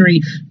little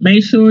street,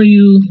 make sure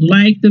you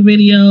like the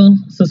video,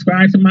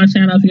 subscribe to my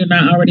channel if you're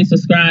not already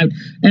subscribed,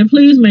 and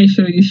please make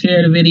sure you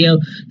share the video.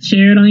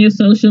 Share it on your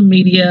social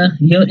media,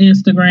 your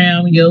Instagram,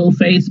 your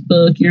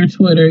Facebook, your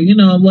Twitter,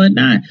 and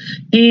whatnot.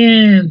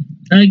 And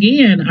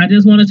again, I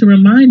just wanted to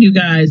remind you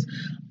guys,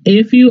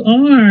 if you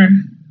are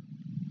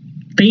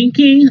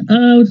thinking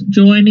of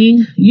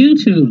joining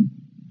YouTube,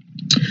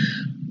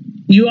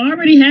 you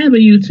already have a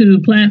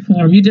YouTube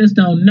platform, you just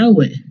don't know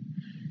it.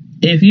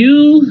 If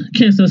you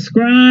can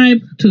subscribe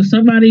to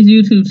somebody's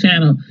YouTube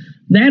channel,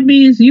 that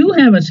means you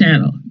have a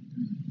channel.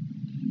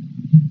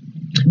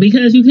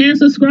 Because you can't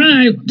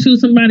subscribe to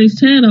somebody's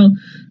channel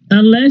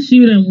unless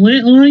you then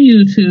went on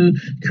YouTube,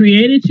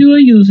 created you a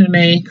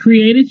username,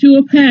 created you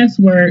a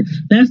password.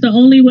 That's the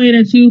only way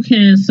that you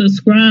can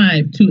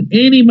subscribe to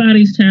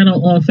anybody's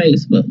channel on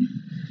Facebook.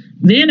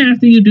 Then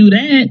after you do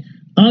that,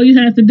 all you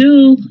have to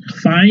do,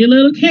 find your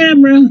little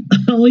camera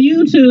on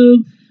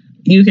YouTube.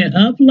 You can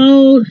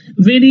upload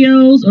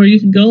videos or you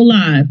can go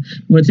live,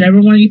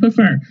 whichever one you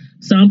prefer.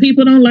 Some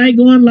people don't like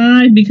going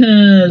live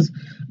because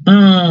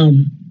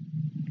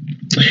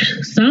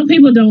some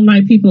people don't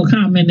like people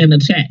commenting in the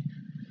chat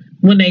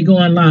when they go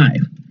on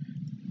live.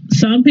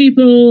 Some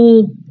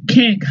people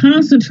can't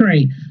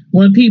concentrate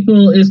when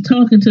people is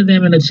talking to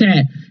them in the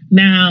chat.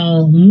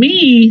 Now,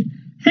 me,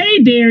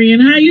 hey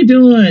Darian, how you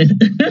doing?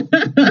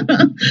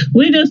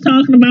 We just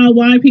talking about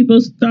why people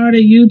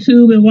started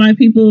YouTube and why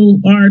people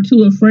are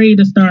too afraid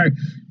to start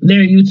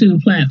their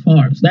YouTube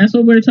platforms. That's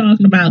what we're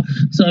talking about.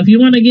 So if you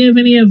want to give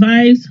any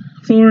advice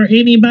for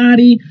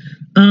anybody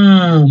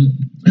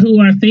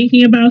who are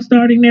thinking about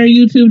starting their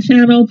YouTube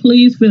channel,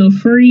 please feel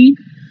free.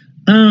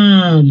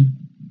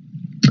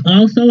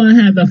 Also, I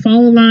have the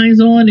phone lines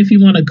on if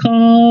you want to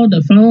call.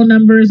 The phone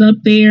number is up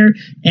there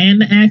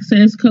and the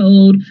access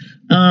code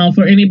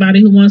for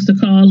anybody who wants to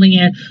call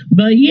in.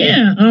 But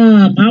yeah,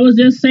 I was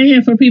just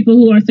saying, for people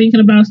who are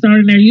thinking about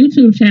starting their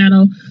YouTube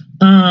channel,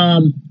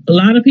 a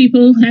lot of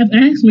people have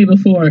asked me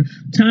before,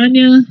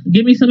 Tanya,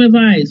 give me some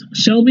advice.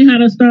 Show me how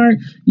to start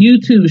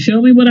YouTube.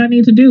 Show me what I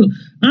need to do.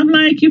 I'm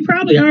like, you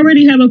probably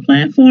already have a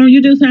platform.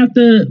 You just have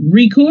to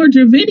record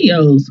your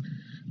videos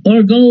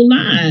or go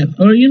live,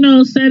 or,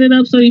 set it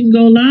up so you can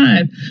go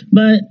live.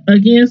 But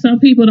again, some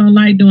people don't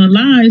like doing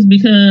lives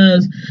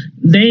because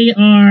they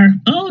are,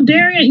 oh,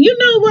 Darian, you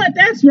know what?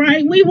 That's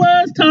right. We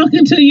was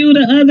talking to you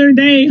the other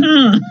day,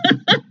 huh?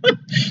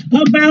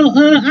 About,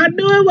 I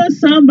knew it was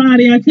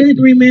somebody, I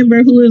couldn't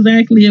remember who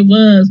exactly it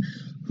was,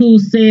 who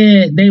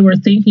said they were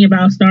thinking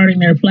about starting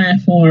their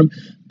platform.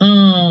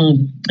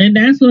 And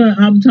that's what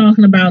I'm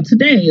talking about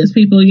today, is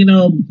people,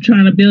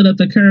 trying to build up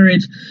the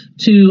courage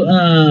to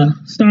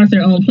start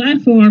their own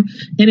platform.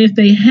 And if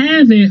they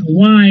haven't,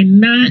 why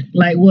not?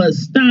 Like,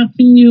 what's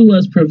stopping you?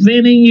 What's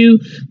preventing you?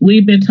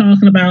 We've been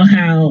talking about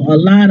how a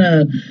lot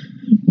of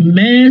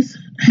mess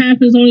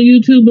happens on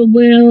YouTube as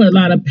well, a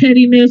lot of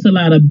pettiness, a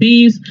lot of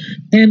beefs.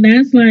 And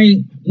that's like,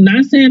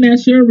 not saying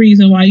that's your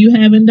reason why you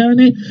haven't done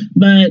it,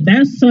 but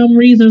that's some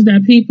reasons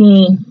that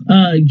people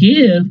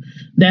give,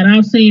 that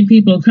I've seen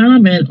people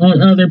comment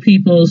on other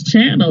people's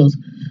channels.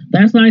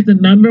 That's like the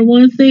number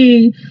one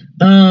thing.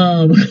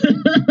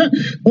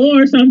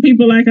 Or some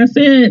people, like I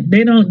said,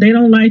 they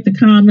don't like the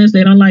comments.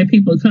 They don't like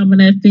people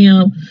coming at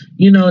them.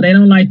 They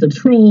don't like the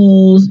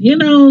trolls,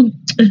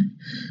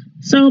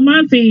 So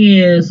my thing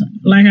is,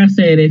 like I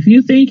said, if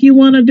you think you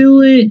want to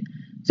do it,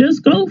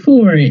 just go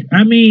for it.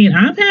 I mean,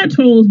 I've had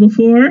trolls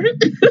before.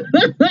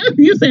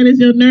 You said it's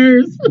your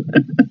nerves.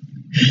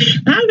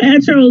 I've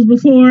had trolls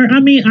before.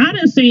 I mean, I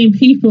done seen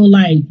people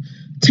like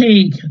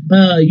take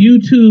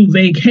YouTube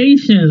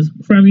vacations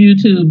from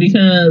YouTube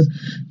because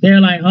they're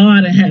like, oh,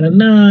 I done had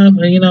enough,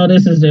 and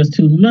this is just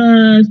too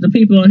much. The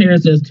people on here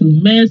is just too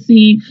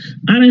messy.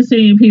 I done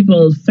seen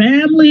people's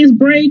families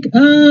break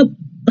up.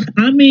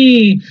 I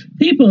mean,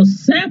 people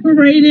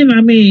separating.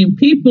 I mean,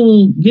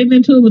 people getting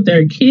into it with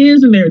their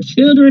kids and their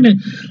children.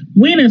 And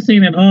we done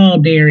seen it all,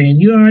 Darian.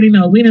 You already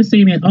know. We done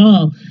seen it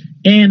all.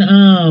 And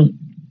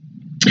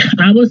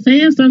I was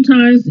saying,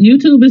 sometimes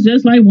YouTube is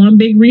just like one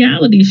big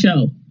reality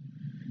show.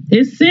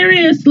 It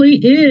seriously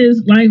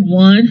is like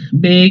one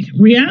big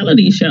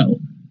reality show.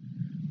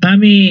 I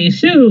mean,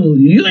 shoot,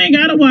 you ain't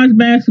gotta watch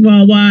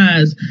Basketball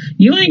Wives.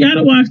 You ain't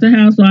gotta watch The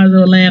Housewives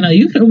of Atlanta.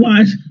 You can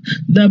watch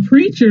The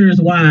Preacher's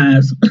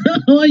Wives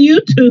on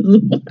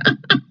YouTube.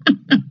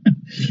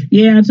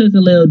 Yeah, I took a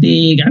little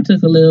dig.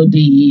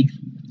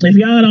 If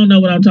y'all don't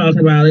know what I'm talking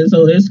about, it's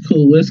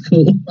cool. It's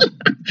cool.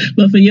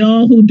 But for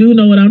y'all who do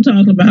know what I'm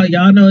talking about,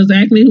 y'all know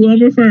exactly who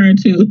I'm referring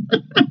to.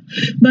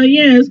 But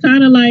yeah, it's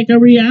kind of like a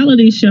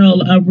reality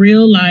show, a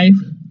real life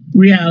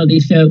reality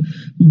show.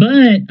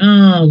 But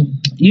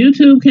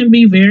YouTube can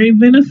be very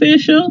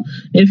beneficial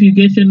if you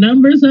get your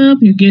numbers up,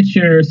 you get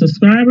your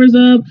subscribers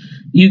up,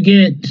 you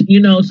get, to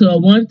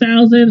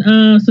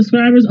 1,000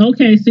 subscribers.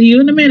 Okay, see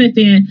you in a minute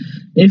then.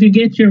 If you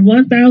get your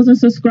 1,000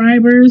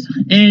 subscribers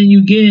and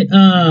you get,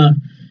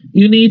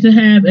 you need to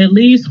have at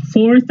least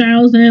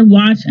 4,000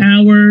 watch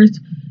hours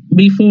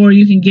before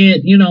you can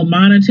get,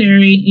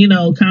 monetary,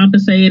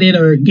 compensated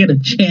or get a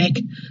check.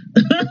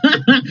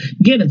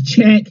 Get a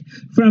check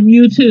from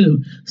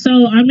YouTube.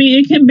 So, I mean,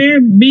 it can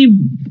be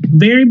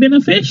very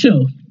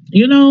beneficial.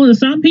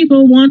 Some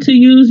people want to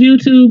use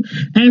YouTube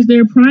as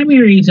their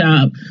primary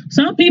job.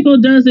 Some people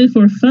does it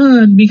for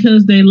fun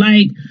because they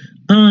like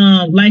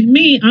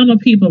me, I'm a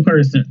people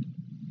person.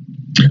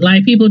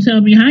 Like people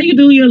tell me, how you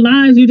do your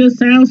lives, you just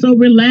sound so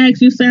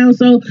relaxed. You sound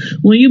so,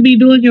 when you be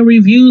doing your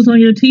reviews on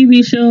your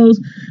TV shows,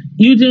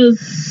 it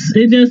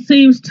just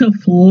seems to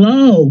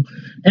flow.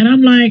 And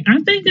I'm like,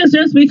 I think it's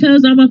just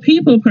because I'm a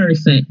people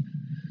person.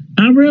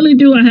 I really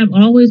do. I have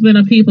always been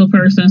a people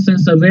person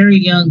since a very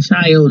young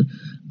child.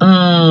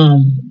 I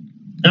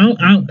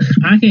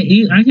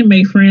can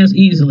make friends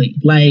easily.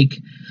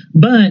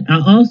 But I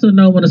also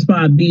know when to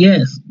spot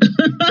BS.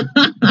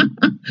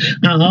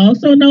 I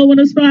also know when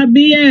to spot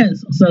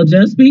BS. So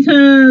just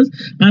because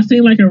I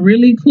seem like a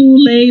really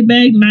cool, laid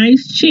back,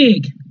 nice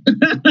chick,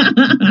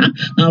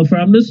 I'm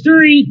from the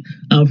street,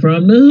 I'm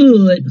from the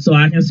hood, so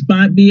I can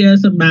spot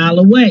BS a mile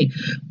away.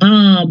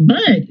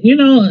 But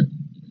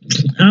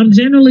I'm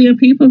generally a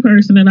people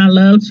person, and I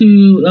love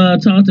to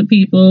talk to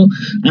people.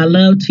 I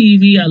love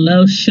TV, I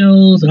love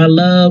shows, I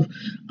love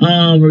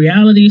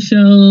reality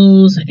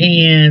shows,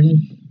 and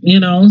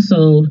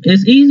so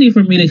it's easy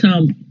for me to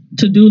come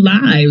to do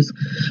lives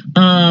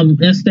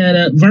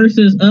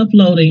versus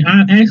uploading.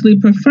 I actually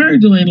prefer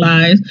doing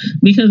lives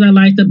because I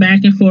like the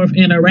back and forth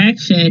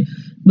interaction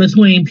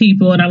between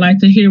people, and I like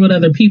to hear what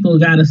other people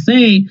got to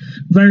say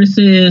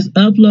versus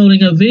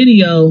uploading a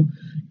video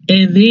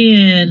and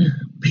then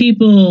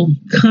people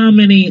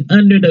commenting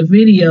under the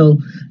video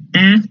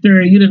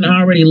after you done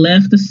already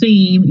left the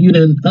scene, you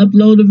done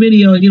upload the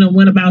video, and you done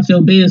went about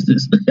your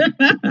business.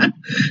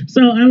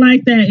 So I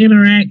like that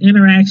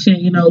interaction,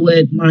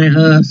 with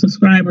my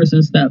subscribers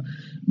and stuff.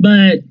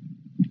 But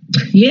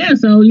yeah,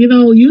 so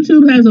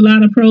YouTube has a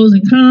lot of pros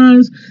and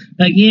cons.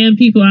 Again,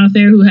 people out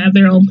there who have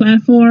their own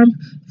platform,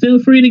 feel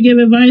free to give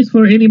advice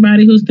for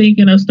anybody who's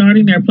thinking of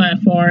starting their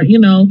platform.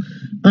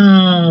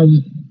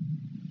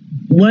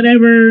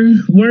 Whatever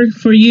works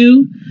for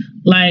you,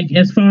 like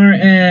as far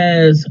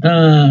as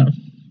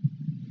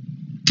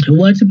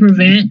what to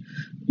prevent,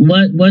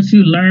 what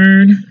you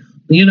learn,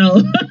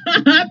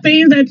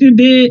 things that you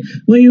did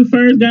when you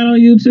first got on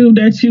YouTube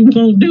that you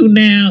won't do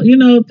now,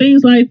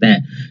 things like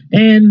that.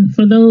 And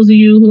for those of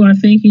you who are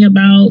thinking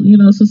about,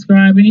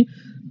 subscribing,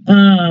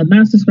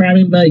 not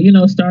subscribing, but,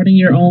 starting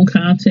your own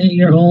content,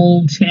 your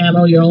own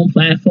channel, your own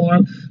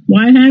platform,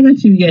 why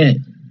haven't you yet?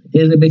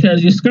 Is it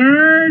because you're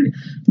scared?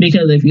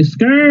 Because if you're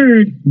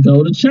scared,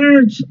 go to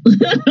church.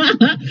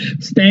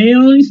 Stay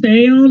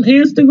on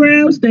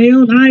Instagram, stay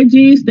on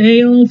IG,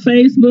 stay on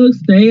Facebook,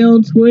 stay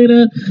on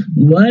Twitter,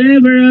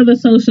 whatever other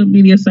social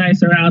media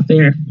sites are out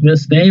there.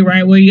 Just stay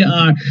right where you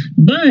are.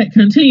 But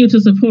continue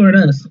to support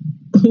us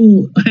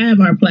who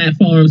have our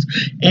platforms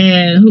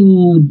and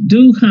who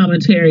do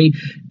commentary.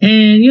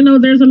 And,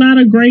 there's a lot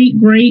of great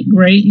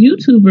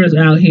YouTubers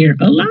out here.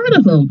 A lot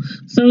of them.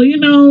 So,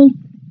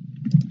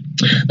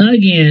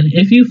 again,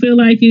 if you feel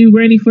like you're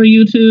ready for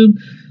YouTube,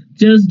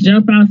 just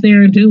jump out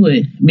there and do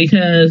it,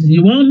 because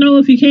you won't know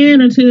if you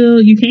can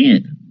until you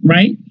can't,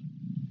 right?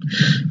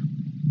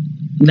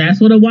 That's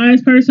what a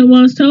wise person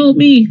once told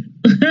me.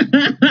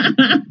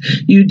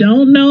 You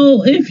don't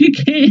know if you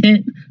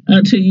can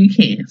until you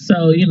can.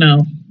 So,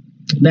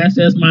 that's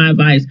just my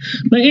advice.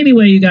 But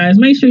anyway, you guys,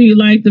 make sure you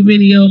like the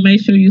video.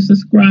 Make sure you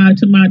subscribe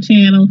to my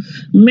channel.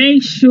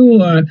 Make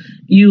sure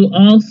you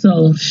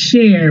also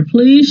share.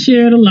 Please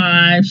share the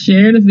live,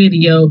 share the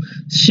video,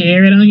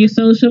 share it on your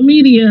social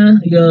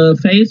media, your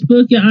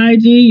Facebook, your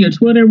IG, your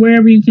Twitter,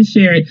 wherever you can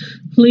share it.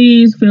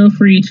 Please feel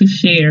free to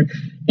share.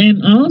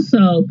 And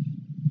also,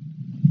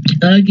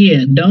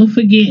 again, don't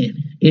forget,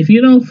 if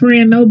you don't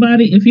subscribe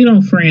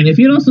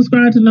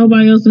to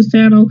nobody else's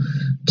channel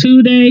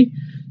today,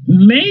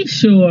 make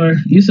sure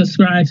you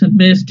subscribe to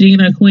Miss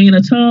Gina, Queen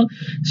of Talk.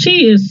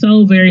 She is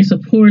so very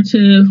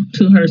supportive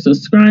to her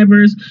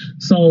subscribers.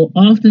 So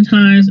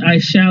oftentimes I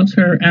shout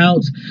her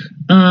out.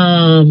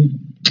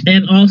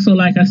 And also,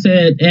 like I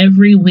said,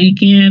 every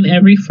weekend,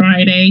 every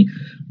Friday,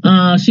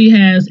 She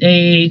has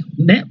a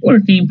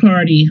networking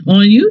party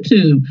on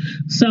YouTube.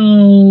 So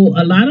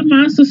a lot of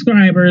my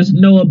subscribers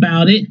know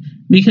about it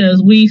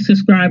because we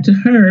subscribe to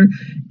her.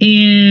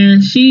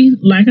 And she,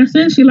 like I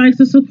said, she likes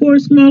to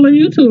support smaller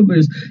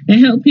YouTubers and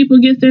help people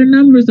get their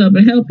numbers up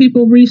and help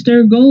people reach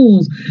their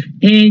goals.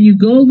 And you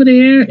go over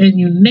there and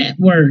you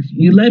network.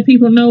 You let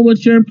people know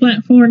what your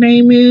platform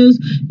name is,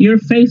 your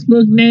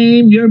Facebook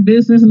name, your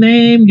business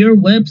name, your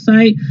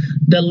website,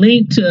 the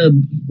link to,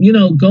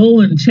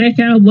 go and check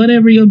out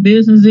whatever your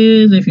business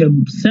is. If you're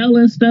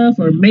selling stuff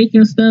or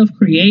making stuff,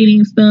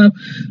 creating stuff,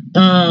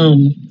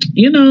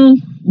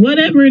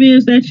 whatever it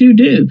is that you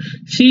do,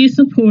 she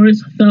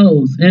supports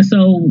those. And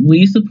so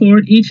we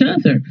support each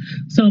other.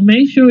 So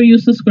make sure you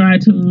subscribe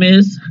to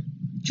Miss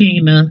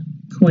Gina,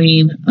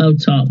 Queen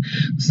of Talk.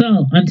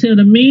 So until in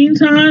the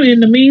meantime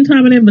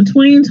and in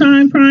between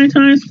time, Prime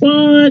Time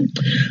Squad,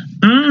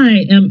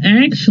 I am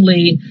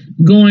actually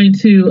going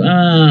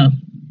to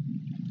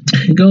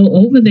go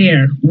over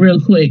there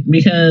real quick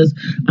because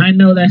I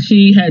know that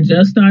she had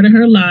just started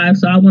her live.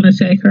 So I want to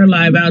check her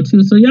live out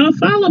too. So y'all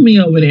follow me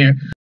over there.